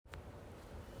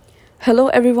Hello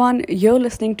everyone, you're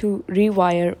listening to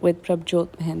Rewire with Prabhjot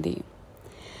Mehndi.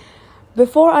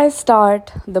 Before I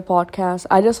start the podcast,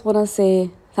 I just want to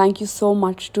say thank you so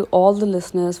much to all the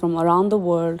listeners from around the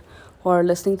world who are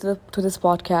listening to this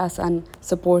podcast and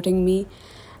supporting me.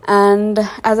 And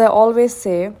as I always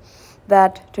say,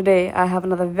 that today I have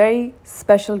another very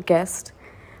special guest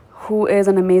who is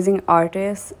an amazing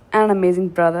artist and an amazing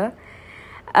brother.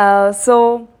 How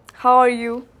are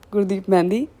you, Gurdeep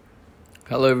Mehndi?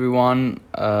 Hello everyone.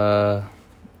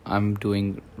 I'm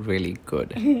doing really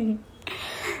good.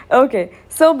 Okay,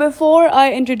 so before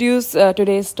I introduce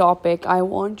today's topic, I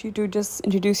want you to just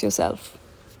introduce yourself.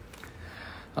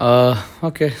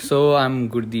 Okay, so I'm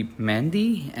Gurdeep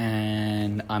Mehndi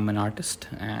and I'm an artist.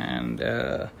 And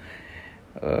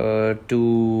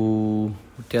to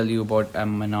tell you about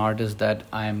I'm an artist, that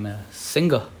I'm a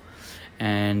singer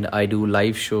and I do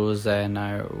live shows and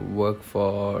I work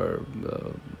for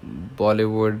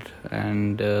Bollywood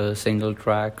and single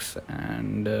tracks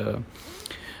and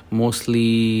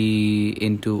mostly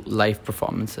into live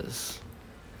performances.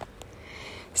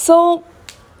 So,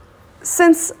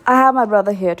 since I have my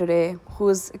brother here today who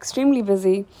is extremely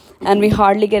busy and we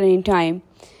hardly get any time,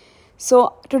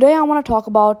 so today I want to talk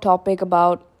about topic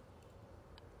about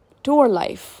tour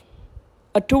life,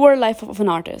 a tour life of an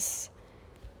artist.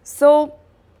 So,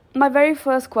 my very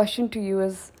first question to you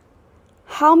is,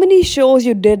 how many shows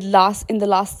you did in the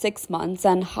last 6 months,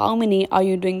 and how many are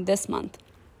you doing this month?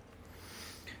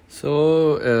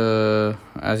 So,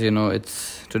 as you know,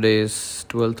 today is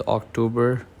 12th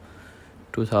October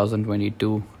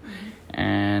 2022,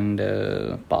 and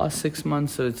past 6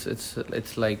 months. So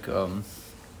it's like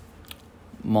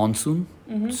monsoon.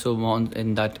 So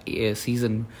in that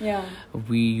season,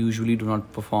 we usually do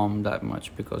not perform that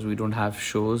much because we don't have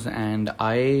shows, and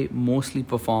I mostly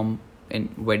perform in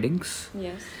weddings.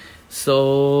 Yes.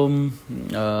 So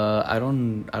I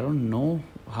don't know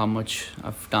how much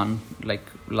I've done like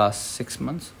last 6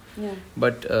 months. Yeah.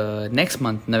 But next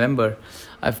month, November,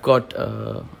 I've got,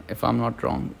 if I'm not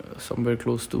wrong, somewhere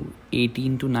close to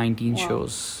 18 to 19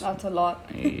 shows. That's a lot.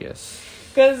 Yes.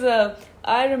 Because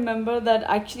I remember that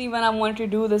actually when I wanted to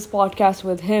do this podcast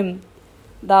with him,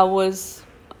 that was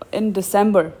in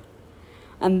December.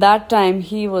 And that time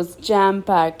he was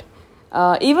jam-packed.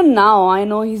 Even now, I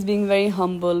know he's being very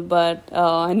humble, but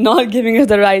not giving us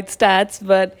the right stats.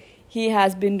 But he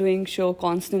has been doing show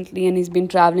constantly and he's been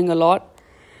traveling a lot.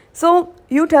 So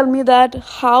you tell me that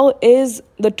how is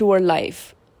the tour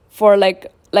life for like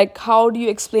how do you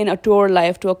explain a tour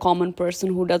life to a common person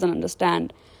who doesn't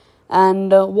understand?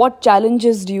 And what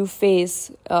challenges do you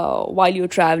face while you're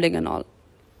traveling and all?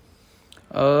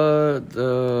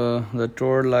 The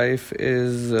tour life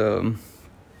is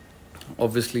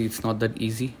obviously it's not that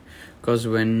easy, because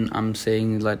when I'm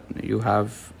saying that you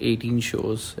have 18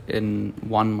 shows in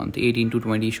 1 month, 18 to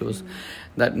 20 shows,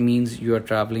 that means you are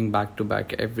traveling back to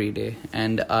back every day.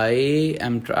 And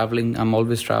I'm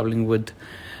always traveling with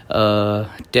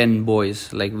 10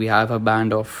 boys. Like we have a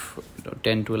band of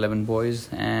 10 to 11 boys,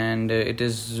 and it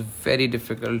is very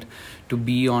difficult to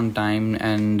be on time.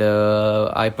 And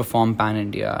I perform pan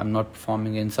India. I'm not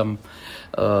performing in some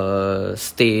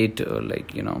state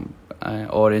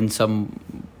or in some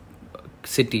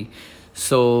city.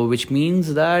 So which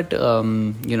means that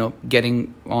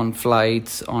getting on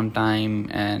flights on time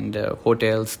and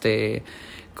hotel stay,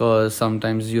 because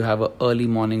sometimes you have a early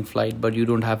morning flight but you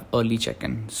don't have early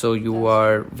check-in, so you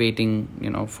are waiting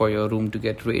for your room to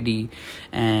get ready.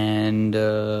 And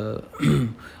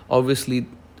obviously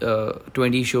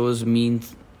 20 shows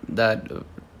means that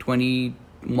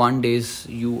 21 days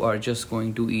you are just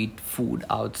going to eat food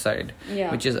outside,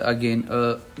 which is again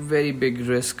a very big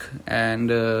risk. And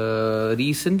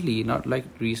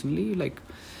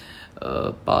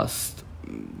past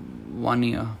 1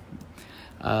 year,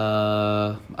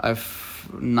 I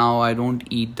don't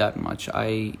eat that much.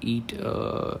 I eat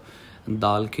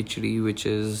dal khichdi, which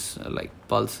is like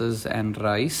pulses and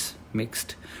rice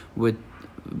mixed with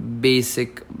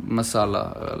basic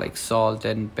masala like salt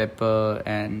and pepper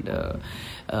and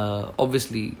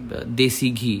obviously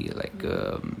desi ghee,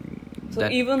 so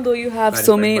even though you have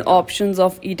so many options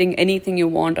of eating anything you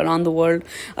want around the world,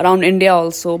 around India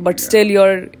also, but still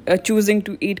you're choosing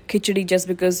to eat khichdi just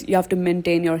because you have to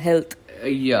maintain your health.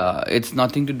 It's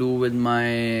nothing to do with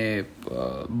my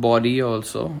body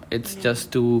also. It's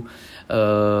just to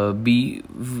be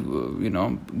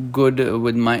good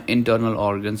with my internal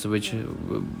organs, which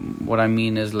what I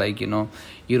mean is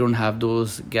you don't have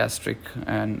those gastric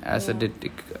and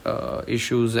acidic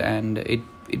issues, and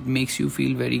it makes you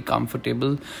feel very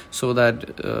comfortable, so that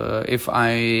if I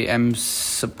am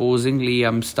supposingly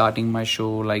I'm starting my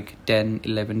show like 10,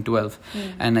 11, 12,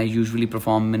 and I usually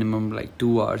perform minimum like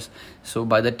 2 hours. So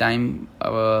by the time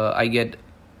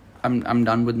I'm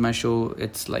done with my show,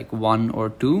 it's like 1 or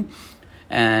 2,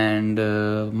 and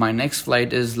my next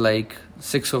flight is like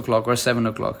 6 o'clock or 7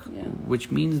 o'clock, which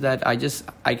means that I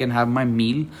can have my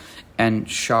meal and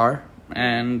shower,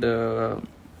 and then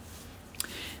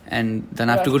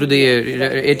I have to go to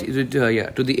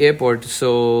to the airport.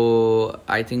 So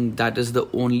I think that is the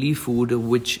only food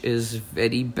which is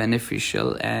very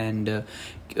beneficial, and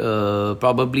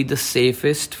probably the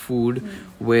safest food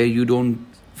where you don't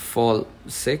fall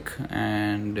sick,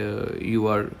 and you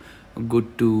are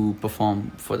good to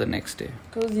perform for the next day.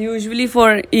 Because usually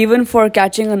even for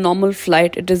catching a normal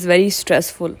flight, it is very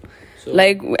stressful. So,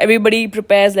 like everybody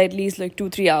prepares like at least like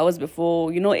 2-3 hours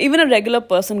before, even a regular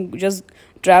person just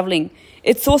traveling,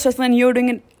 it's so stressful, and you're doing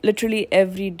it literally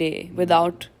every day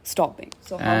without stopping.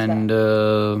 So how's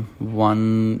that?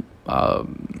 One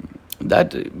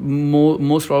that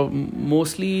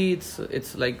mostly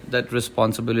it's like that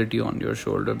responsibility on your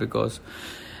shoulder, because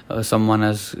someone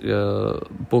has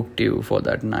booked you for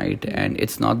that night, and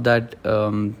it's not that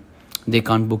they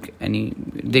can't book any.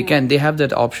 They have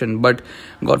that option, but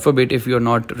God forbid if you're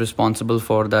not responsible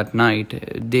for that night,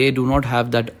 they do not have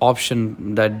that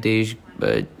option that they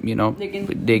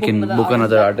can book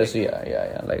another artist.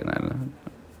 Yeah, like that.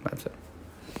 That's it.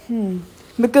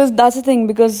 Because that's the thing,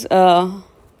 because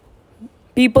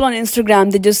people on Instagram,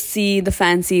 they just see the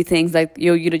fancy things, like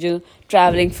you're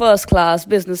traveling first class,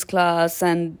 business class,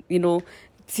 and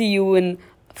see you in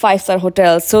 5-star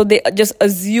hotels. So they just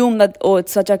assume that,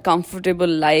 it's such a comfortable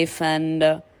life,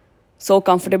 and so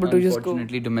comfortable to just go.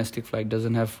 Unfortunately, domestic flight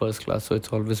doesn't have first class, so it's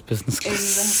always business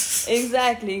class.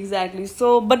 Exactly.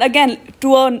 So, but again,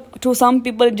 to some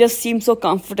people, it just seems so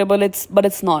comfortable. But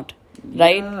it's not,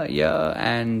 right? Yeah,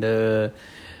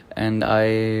 and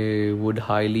I would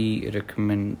highly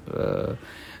recommend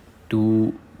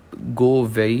to go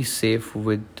very safe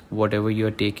with whatever you're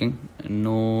taking.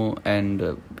 No,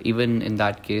 and even in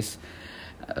that case,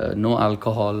 no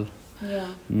alcohol,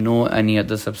 no any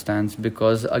other substance,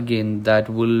 because again that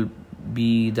will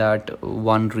be that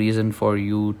one reason for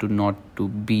you to not to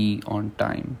be on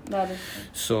time. That is true.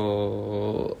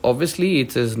 So obviously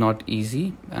it is not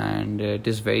easy, and it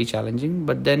is very challenging,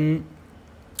 but then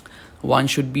one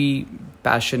should be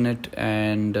passionate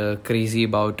and crazy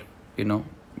about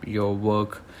your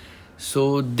work,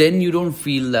 so then you don't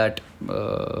feel that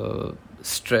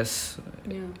stress.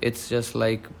 It's just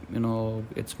like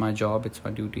it's my job, it's my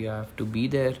duty, I have to be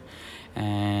there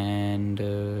and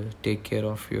take care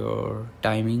of your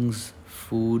timings,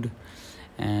 food,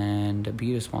 and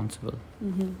be responsible.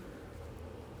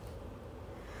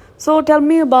 So tell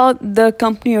me about the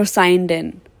company you're signed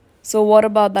in. So what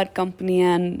about that company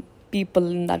and people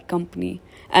in that company,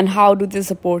 and how do they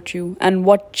support you, and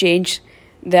what change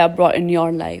they have brought in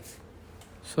your life?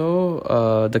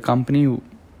 So the company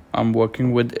I'm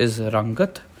working with is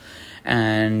Rangat,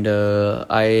 and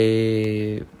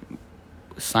I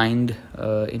signed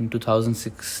in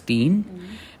 2016,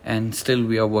 and still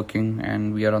we are working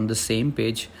and we are on the same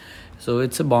page. So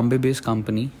it's a Bombay-based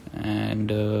company, and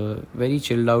very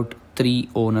chilled out 3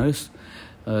 owners,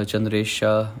 Chandresh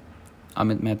Shah,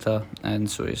 Amit Mehta, and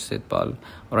Suresh Setpal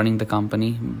running the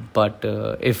company. But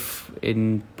if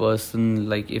in person,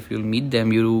 like if you'll meet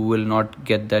them, you will not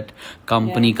get that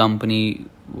company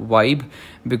vibe,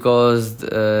 because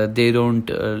they don't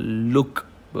look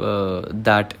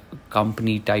that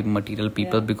company type material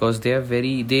people, because they are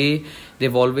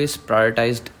they've always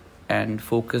prioritized and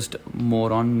focused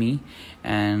more on me.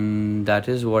 And that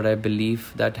is what I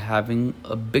believe, that having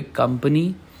a big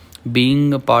company,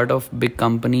 being a part of big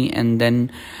company, and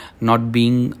then not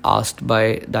being asked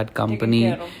by that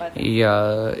company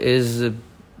is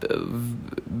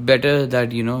better,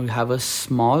 that you have a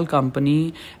small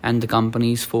company and the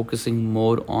company is focusing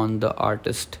more on the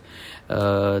artist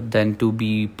than to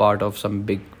be part of some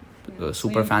big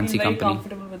super fancy company.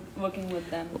 Comfortable with working with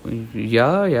them?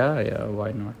 Yeah,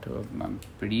 why not? I'm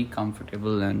pretty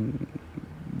comfortable and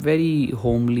very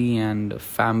homely and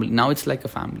family. Now it's like a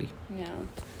family.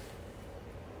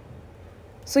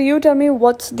 So you tell me,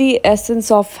 what's the essence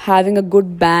of having a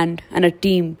good band and a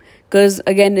team? Because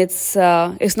again, it's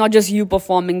not just you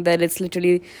performing there. It's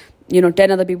literally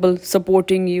 10 other people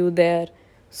supporting you there.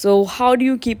 So how do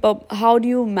you keep up? How do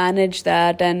you manage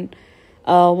that? And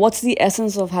what's the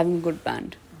essence of having a good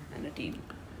band and a team?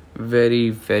 Very,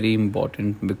 very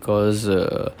important, because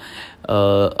a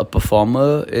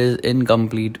performer is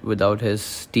incomplete without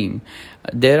his team.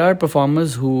 There are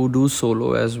performers who do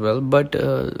solo as well, but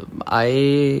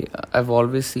I've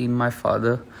always seen my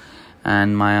father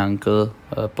and my uncle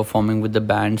performing with the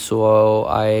band, so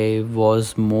I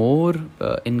was more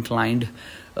inclined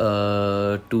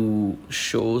to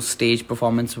show stage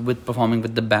performance with performing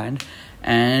with the band.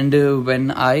 And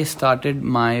when I started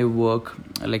my work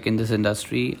like in this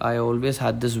industry, I always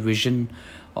had this vision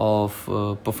of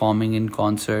performing in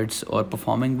concerts or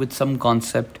performing with some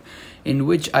concept in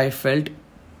which I felt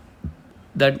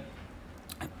that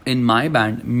in my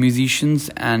band, musicians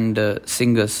and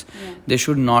singers, they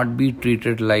should not be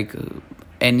treated like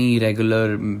any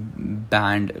regular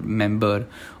band member,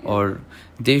 or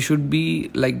they should be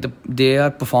like they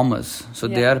are performers, so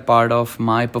they are part of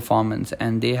my performance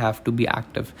and they have to be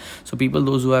active. So people,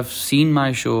 those who have seen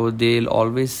my show, they'll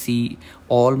always see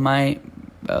all my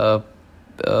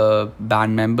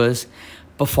band members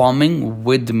performing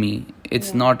with me.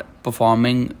 It's not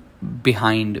performing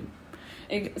behind.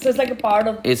 So it's like a part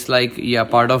of... It's like,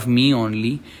 part of me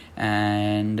only.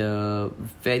 And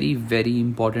very, very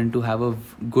important to have a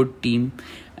good team.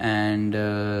 And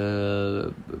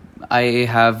I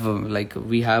have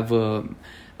we have a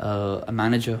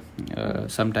manager.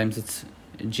 Sometimes it's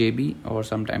JB or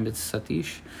sometimes it's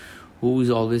Satish, who is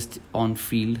always on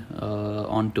field,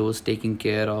 on toes, taking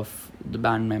care of the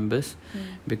band members,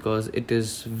 because it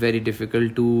is very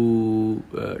difficult to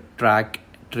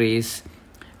trace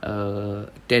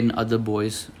 10 other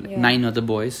boys, 9 other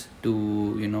boys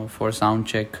to for sound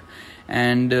check.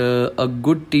 And a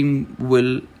good team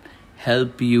will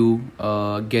help you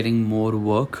getting more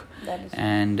work.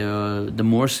 And the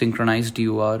more synchronized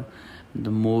you are,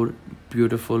 the more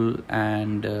beautiful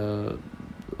and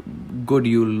good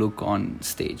you look on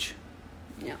stage.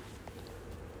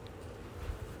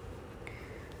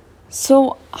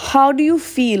 So how do you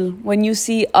feel when you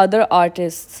see other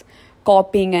artists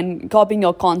copying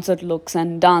your concert looks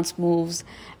and dance moves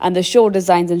and the show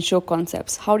designs and show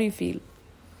concepts? How do you feel?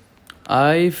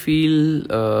 I feel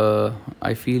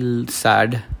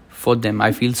sad for them.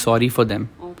 I feel sorry for them.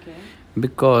 Okay.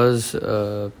 Because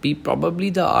probably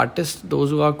the artists, those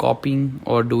who are copying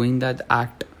or doing that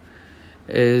act,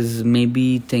 is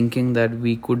maybe thinking that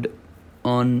we could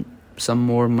earn some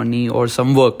more money or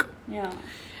some work.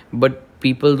 But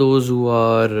people, those who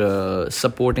are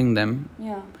supporting them,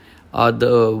 are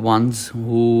the ones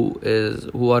who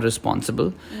are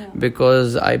responsible.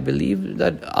 Because I believe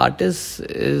that artists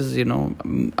is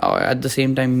at the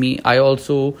same time, I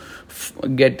also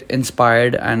get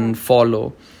inspired and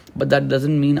follow, but that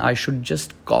doesn't mean I should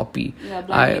just copy.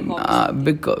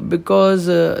 Because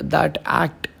that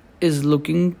act is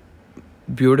looking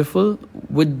beautiful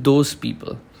with those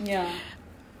people.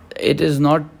 It is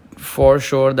not for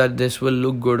sure that this will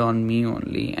look good on me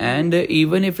only. And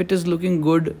even if it is looking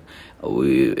good,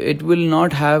 it will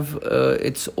not have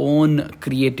its own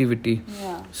creativity.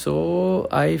 So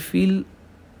I feel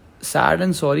sad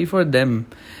and sorry for them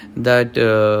that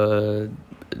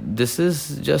this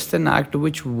is just an act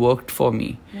which worked for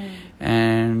me.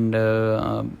 And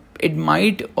it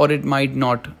might or it might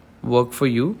not work for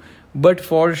you, but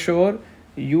for sure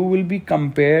you will be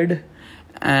compared,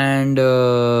 and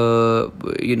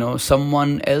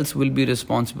someone else will be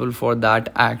responsible for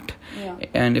that act.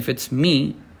 And if it's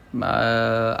me,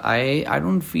 I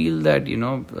don't feel that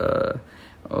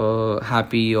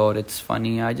happy or it's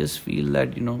funny. I just feel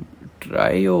that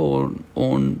try your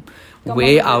own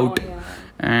way out.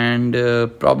 And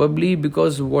probably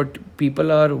because what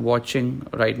people are watching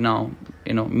right now,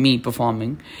 me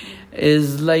performing,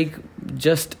 is like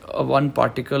just a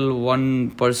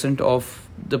 1% of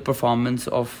the performance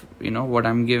of what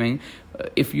I'm giving.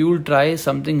 If you'll try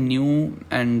something new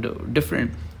and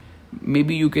different,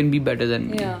 maybe you can be better than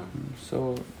me.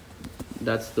 So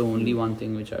that's the only one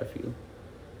thing which I feel.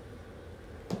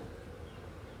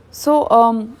 So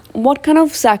what kind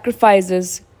of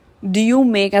sacrifices do you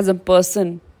make as a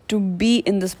person to be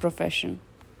in this profession?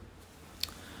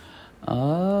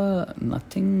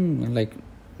 Nothing, like,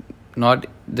 not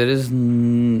there is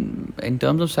in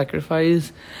terms of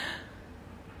sacrifice,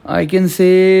 I can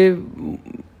say,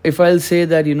 if I'll say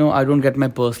that I don't get my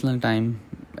personal time,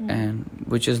 and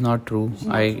which is not true.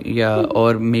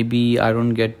 Or maybe I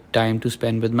don't get time to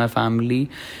spend with my family,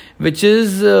 which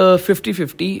is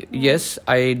 50-50. Yes,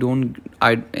 I don't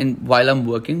while I'm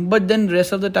working, but then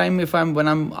rest of the time, when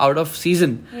I'm out of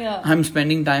season, I'm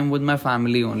spending time with my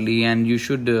family only. And you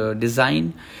should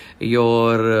design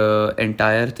your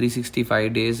entire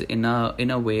 365 days in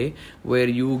a way where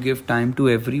you give time to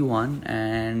everyone.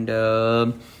 And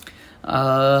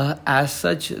As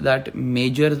such, that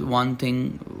major one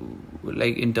thing,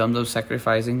 like in terms of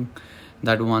sacrificing,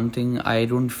 that one thing, I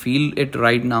don't feel it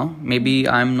right now. Maybe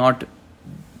I'm not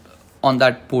on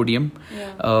that podium.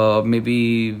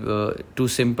 Maybe to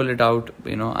simple it out,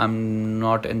 I'm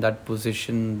not in that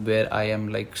position where I am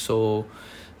like so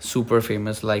super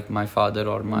famous like my father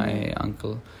or my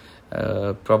uncle.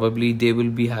 Probably they will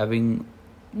be having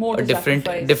More a to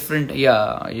sacrifice. different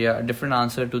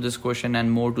answer to this question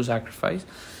and more to sacrifice.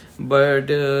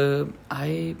 But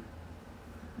I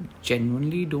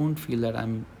genuinely don't feel that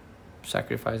I'm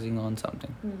sacrificing on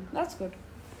something. That's good.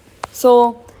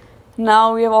 So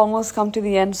now we have almost come to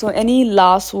the end. So any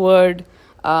last word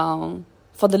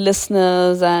for the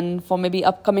listeners and for maybe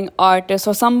upcoming artists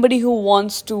or somebody who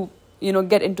wants to,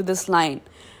 get into this line?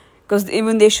 Because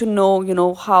even they should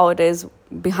know, how it is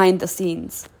behind the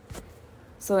scenes.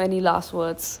 So any last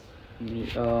words?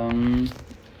 Not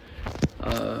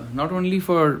only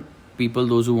for people,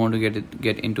 those who want to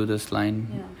get into this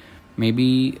line.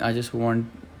 Maybe I just want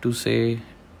to say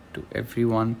to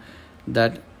everyone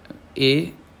that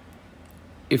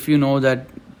if you know that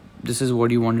this is what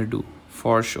you want to do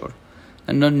for sure,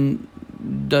 and then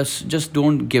just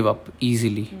don't give up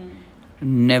easily.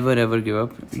 Never ever give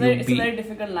up. It's a very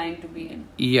difficult line to be in.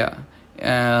 Yeah.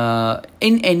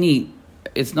 In any,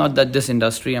 it's not that this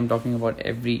industry, I'm talking about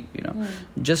every,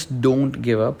 just don't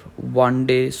give up. One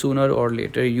day, sooner or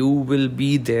later, you will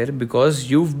be there because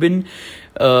you've been,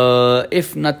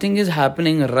 if nothing is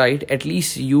happening right, at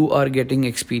least you are getting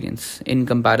experience in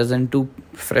comparison to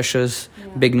freshers,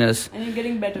 beginners. And you're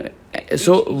getting better.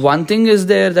 So one thing is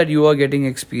there that you are getting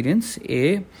experience,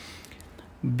 A.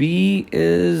 B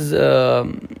is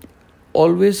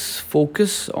always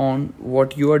focus on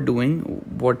what you are doing,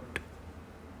 what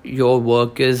your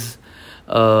work is,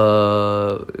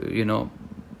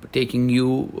 taking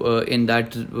you in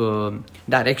that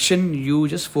direction. You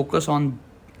just focus on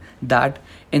that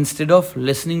instead of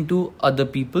listening to other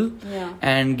people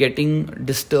and getting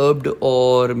disturbed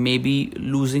or maybe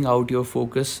losing out your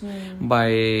focus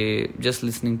by just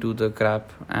listening to the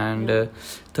crap. And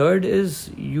third is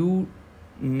you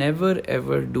never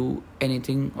ever do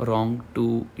anything wrong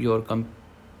to your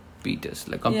competitors.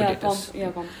 Competitors.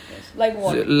 Like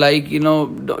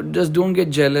what? Just don't get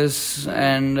jealous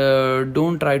and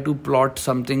don't try to plot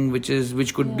something which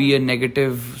could be a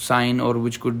negative sign or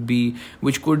which could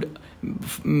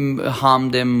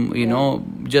harm them,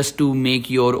 just to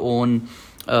make your own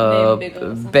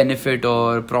benefit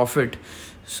or profit.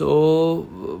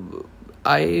 So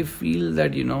I feel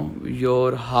that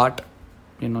your heart,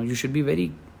 you should be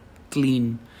very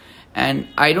clean. And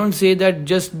I don't say that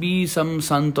just be some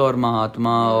sant or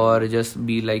mahatma or just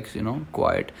be like,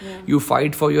 quiet. You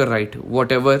fight for your right.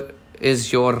 Whatever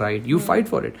is your right, you fight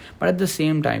for it. But at the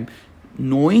same time,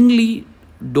 knowingly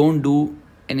don't do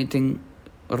anything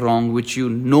wrong, which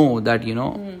that,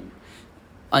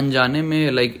 anjane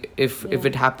mein, like if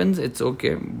it happens, it's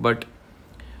okay. But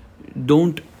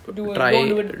don't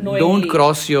don't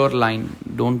cross your line.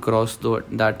 Don't cross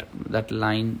that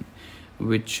line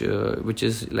which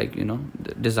is like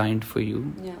designed for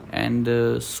you. And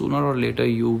sooner or later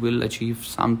you will achieve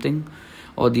something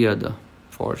or the other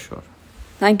for sure.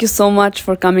 Thank you so much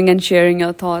for coming and sharing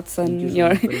your thoughts and Thank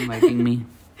you for inviting me.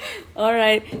 All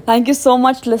right, thank you so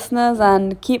much, listeners,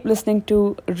 and keep listening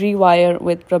to Rewire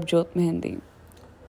with Prabhjot Mehndi.